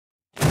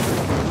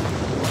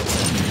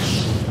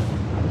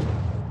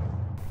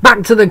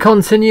back to the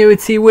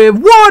continuity with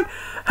What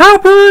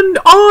Happened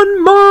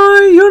on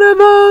My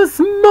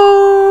Universe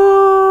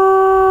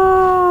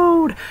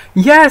Mode.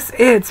 Yes,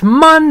 it's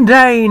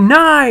Monday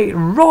Night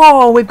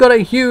Raw. We've got a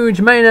huge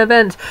main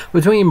event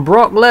between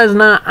Brock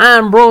Lesnar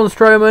and Braun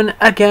Strowman.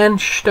 Again,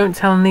 shh, don't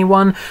tell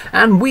anyone.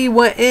 And we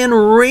were in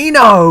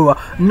Reno,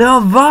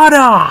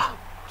 Nevada.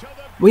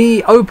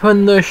 We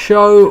opened the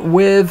show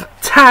with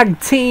tag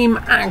team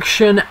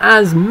action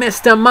as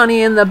Mr.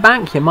 Money in the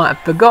Bank, you might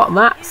have forgot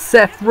that,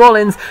 Seth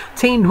Rollins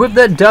teamed with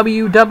the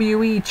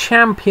WWE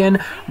Champion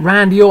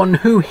Randy Orton,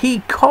 who he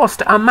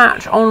cost a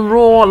match on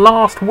Raw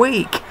last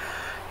week.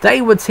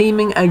 They were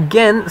teaming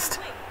against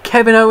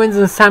Kevin Owens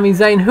and Sami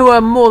Zayn, who are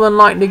more than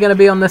likely going to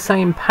be on the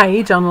same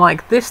page.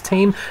 Unlike this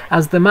team,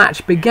 as the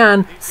match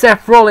began,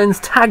 Seth Rollins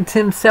tagged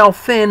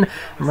himself in,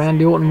 and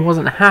Randy Orton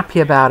wasn't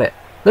happy about it.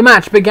 The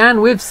match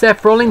began with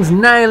Seth Rollins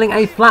nailing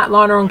a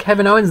flatliner on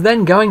Kevin Owens,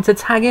 then going to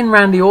tag in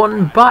Randy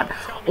Orton, but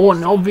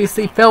Orton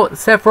obviously felt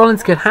Seth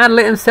Rollins could handle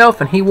it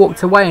himself and he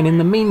walked away, and in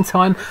the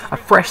meantime a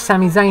fresh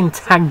Sami Zayn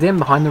tagged in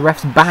behind the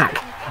ref's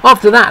back.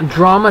 After that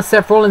drama,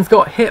 Seth Rollins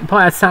got hit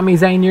by a Sami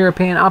Zayn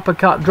European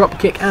uppercut,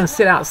 dropkick and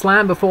sit-out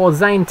slam before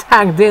Zayn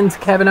tagged into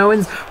Kevin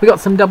Owens. We got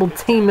some double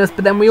teamness,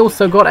 but then we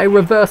also got a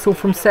reversal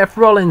from Seth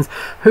Rollins,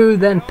 who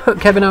then put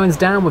Kevin Owens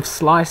down with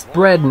sliced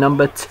bread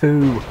number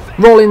 2.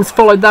 Rollins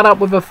followed that up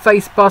with a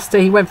face buster.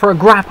 He went for a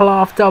grapple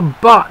after,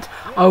 but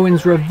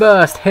Owens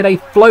reversed, hit a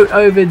float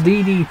over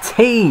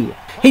DDT.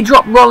 He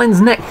dropped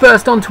Rollins' neck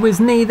first onto his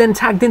knee, then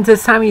tagged into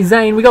Sami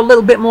Zayn. We got a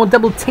little bit more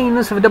double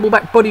teamness with a double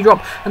back body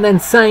drop, and then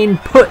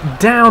Zayn put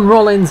down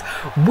Rollins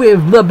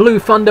with the Blue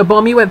Thunder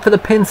Bomb. He went for the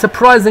pin,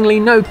 surprisingly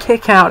no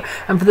kick out,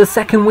 and for the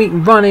second week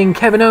running,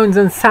 Kevin Owens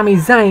and Sami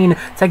Zayn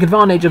take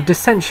advantage of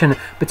dissension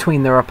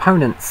between their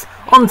opponents.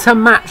 On to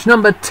match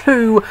number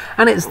 2,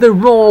 and it's the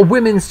Raw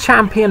Women's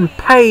Champion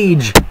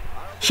Paige.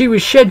 She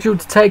was scheduled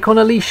to take on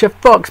Alicia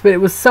Fox, but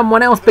it was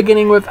someone else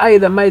beginning with A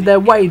that made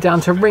their way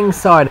down to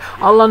ringside.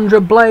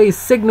 Alundra Blayze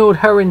signalled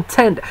her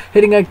intent,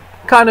 hitting a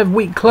kind of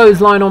weak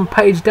clothesline on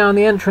Paige down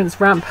the entrance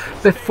ramp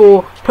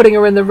before putting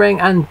her in the ring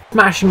and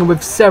smashing her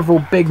with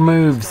several big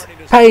moves.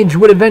 Paige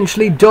would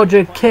eventually dodge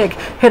a kick,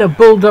 hit a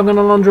bulldog on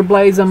Alundra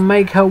Blayze and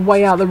make her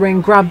way out the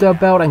ring, grab her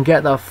belt and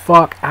get the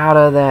fuck out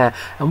of there.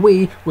 And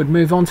we would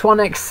move on to our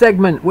next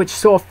segment, which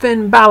saw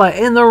Finn Balor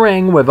in the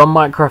ring with a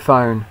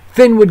microphone.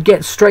 Finn would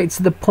get straight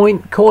to the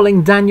point,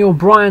 calling Daniel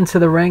Bryan to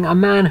the ring, a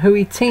man who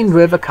he teamed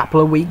with a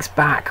couple of weeks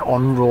back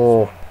on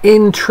Raw.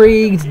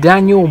 Intrigued,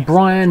 Daniel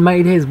Bryan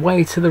made his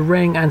way to the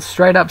ring and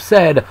straight up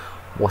said,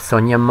 "What's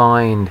on your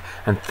mind?"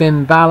 And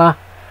Finn Balor,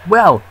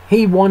 well,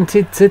 he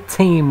wanted to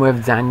team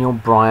with Daniel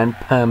Bryan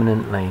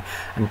permanently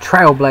and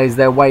trailblaze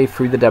their way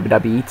through the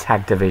WWE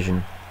Tag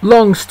Division.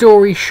 Long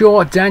story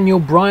short, Daniel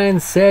Bryan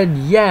said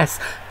yes.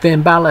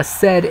 Finn Balor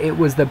said it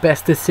was the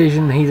best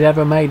decision he's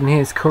ever made in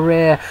his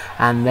career,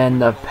 and then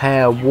the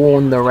pair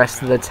warned the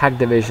rest of the tag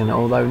division,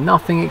 although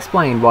nothing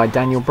explained why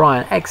Daniel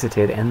Bryan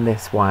exited in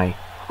this way.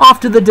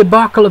 After the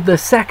debacle of the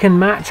second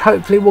match,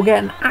 hopefully we'll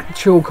get an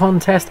actual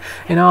contest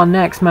in our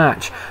next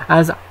match,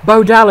 as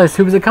Bo Dallas,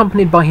 who was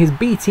accompanied by his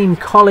B-Team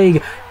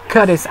colleague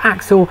Curtis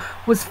Axel,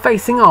 was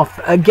facing off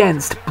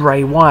against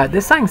Bray Wyatt.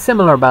 There's something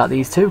similar about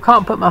these two,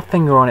 can't put my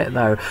finger on it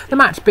though. The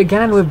match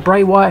began with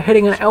Bray Wyatt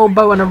hitting an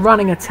elbow and a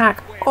running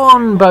attack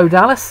on Bo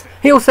Dallas.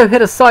 He also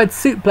hit a side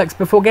suplex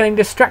before getting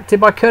distracted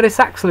by Curtis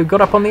Axel, who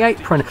got up on the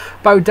apron.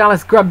 Bo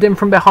Dallas grabbed him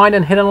from behind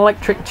and hit an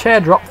electric chair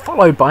drop,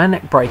 followed by a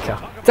neck breaker.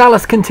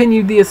 Dallas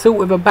continued the assault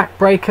with a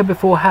backbreaker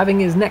before having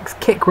his next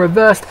kick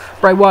reversed.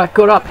 Bray Wyatt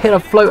got up, hit a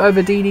float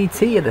over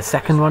DDT at the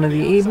second one of the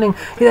evening.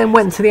 He then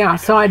went to the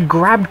outside,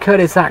 grabbed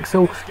Curtis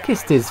Axel,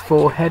 kissed his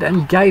forehead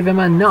and gave him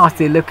a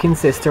nasty looking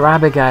Sister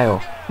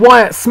Abigail.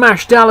 Wyatt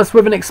smashed Dallas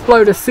with an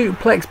exploder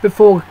suplex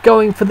before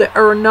going for the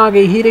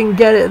Uranagi. He didn't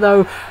get it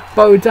though.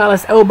 Bo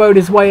Dallas elbowed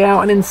his way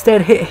out and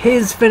instead hit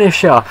his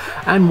finisher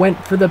and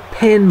went for the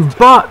pin,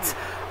 but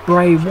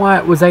Bray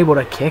Wyatt was able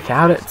to kick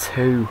out at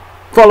 2.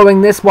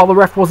 Following this, while the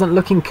ref wasn't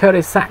looking,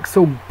 Curtis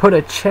Axel put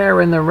a chair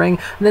in the ring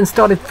and then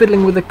started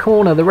fiddling with the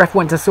corner. The ref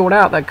went to sort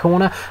out that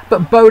corner,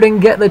 but Bo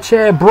didn't get the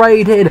chair.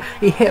 Bray did.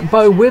 He hit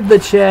Bo with the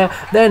chair,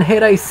 then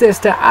hit a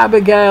Sister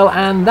Abigail,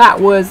 and that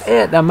was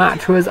it. The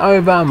match was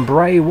over and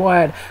Bray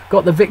Wyatt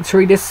got the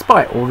victory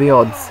despite all the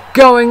odds.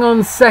 Going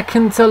on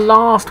second to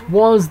last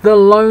was the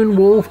Lone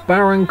Wolf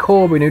Baron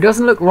Corbin, who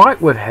doesn't look right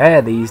with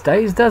hair these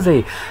days, does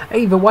he?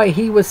 Either way,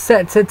 he was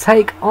set to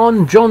take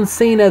on John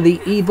Cena,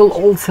 the evil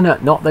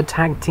alternate, not the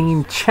tag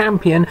team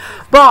champion,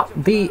 but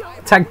the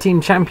tag team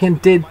champion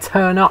did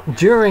turn up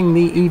during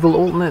the evil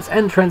alternate's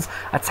entrance,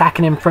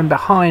 attacking him from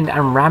behind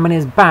and ramming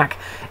his back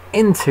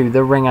into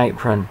the ring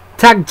apron.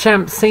 Tag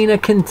champ Cena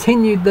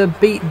continued the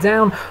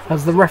beatdown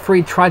as the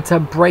referee tried to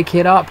break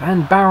it up,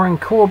 and Baron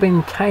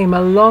Corbin came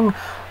along.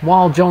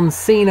 While John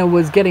Cena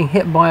was getting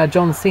hit by a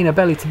John Cena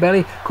belly to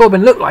belly,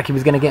 Corbin looked like he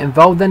was going to get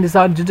involved, then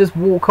decided to just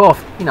walk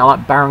off, you know,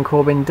 like Baron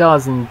Corbin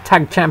does, and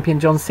tag champion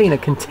John Cena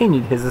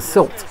continued his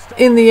assault.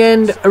 In the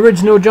end,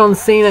 original John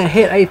Cena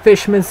hit a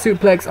fisherman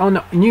suplex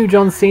on new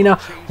John Cena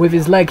with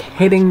his leg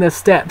hitting the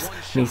steps,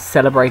 and he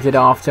celebrated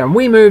after. And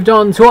we moved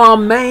on to our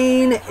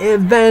main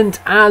event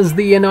as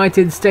the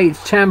United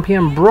States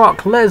Champion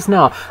Brock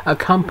Lesnar,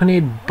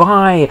 accompanied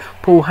by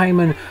Paul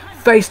Heyman,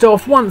 faced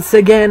off once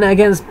again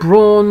against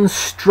Braun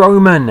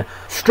Strowman.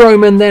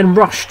 Strowman then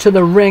rushed to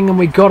the ring and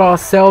we got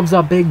ourselves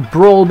a big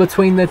brawl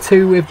between the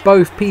two, with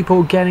both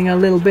people getting a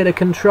little bit of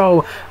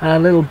control and a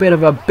little bit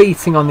of a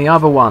beating on the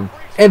other one.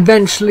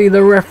 Eventually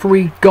the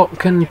referee got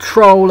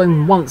control,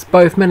 and once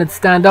both men had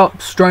stand up,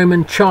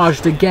 Strowman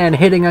charged again,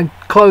 hitting a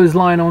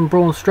clothesline on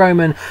Braun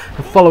Strowman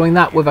and following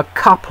that with a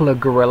couple of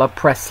gorilla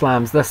press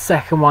slams. The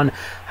second one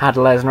had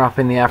Lesnar up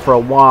in the air for a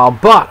while,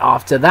 but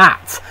after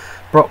that,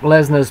 Brock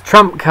Lesnar's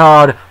trump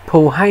card,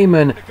 Paul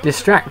Heyman,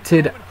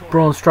 distracted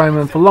Braun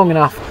Strowman for long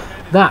enough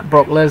that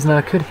Brock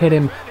Lesnar could hit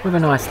him with a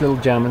nice little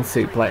German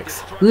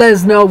suplex.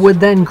 Lesnar would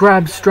then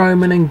grab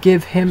Strowman and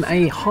give him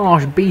a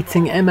harsh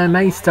beating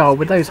MMA style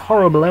with those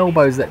horrible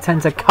elbows that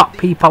tend to cut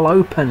people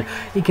open.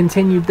 He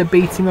continued the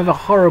beating with a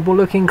horrible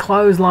looking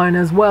clothesline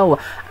as well,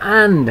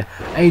 and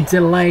a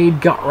delayed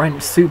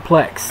gut-wrench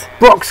suplex.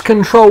 Brock's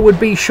control would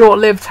be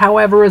short-lived,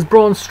 however, as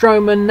Braun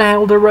Strowman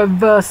nailed a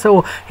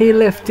reversal. He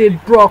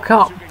lifted Brock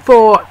up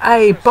for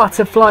a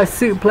butterfly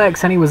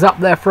suplex and he was up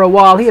there for a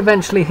while. He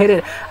eventually hit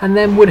it and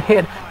then would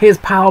hit his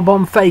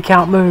powerbomb fake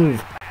out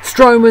move.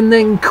 Strowman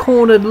then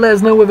cornered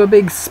Lesnar with a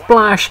big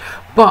splash,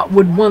 but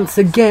would once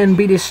again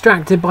be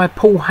distracted by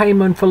Paul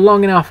Heyman for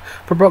long enough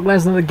for Brock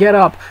Lesnar to get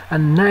up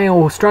and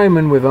nail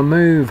Strowman with a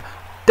move.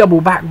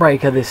 Double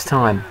backbreaker this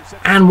time.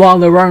 And while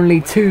there were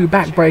only two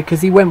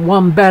backbreakers, he went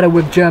one better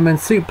with German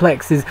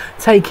suplexes,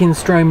 taking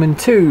Strowman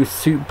to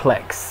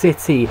Suplex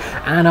City.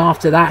 And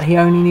after that, he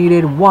only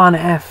needed one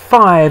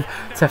F5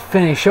 to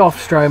finish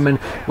off Strowman,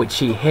 which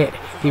he hit.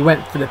 He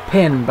went for the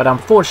pin, but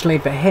unfortunately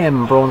for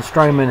him, Braun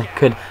Strowman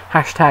could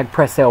hashtag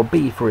press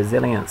LB for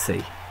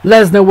resiliency.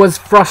 Lesnar was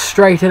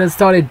frustrated and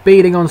started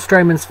beating on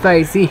Strowman's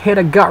face. He hit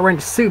a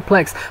gut-wrench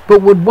suplex,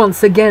 but would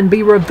once again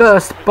be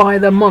reversed by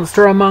the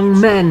monster among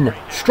men.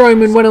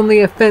 Strowman went on the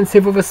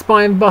offensive with a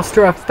spine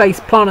buster, a face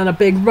plant and a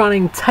big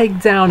running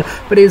takedown,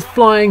 but his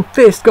flying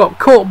fist got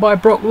caught by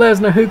Brock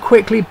Lesnar, who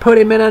quickly put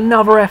him in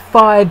another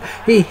F5.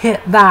 He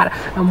hit that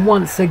and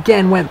once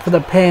again went for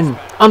the pin.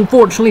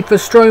 Unfortunately for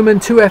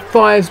Strowman, two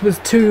F5s was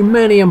too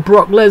many and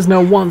Brock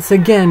Lesnar once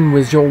again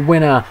was your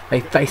winner. They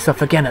face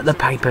off again at the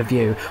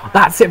pay-per-view.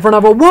 That's it for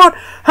another What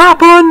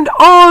Happened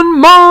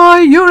on My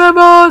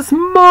Universe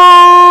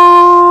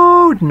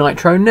mode.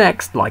 Nitro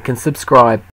next. Like and subscribe.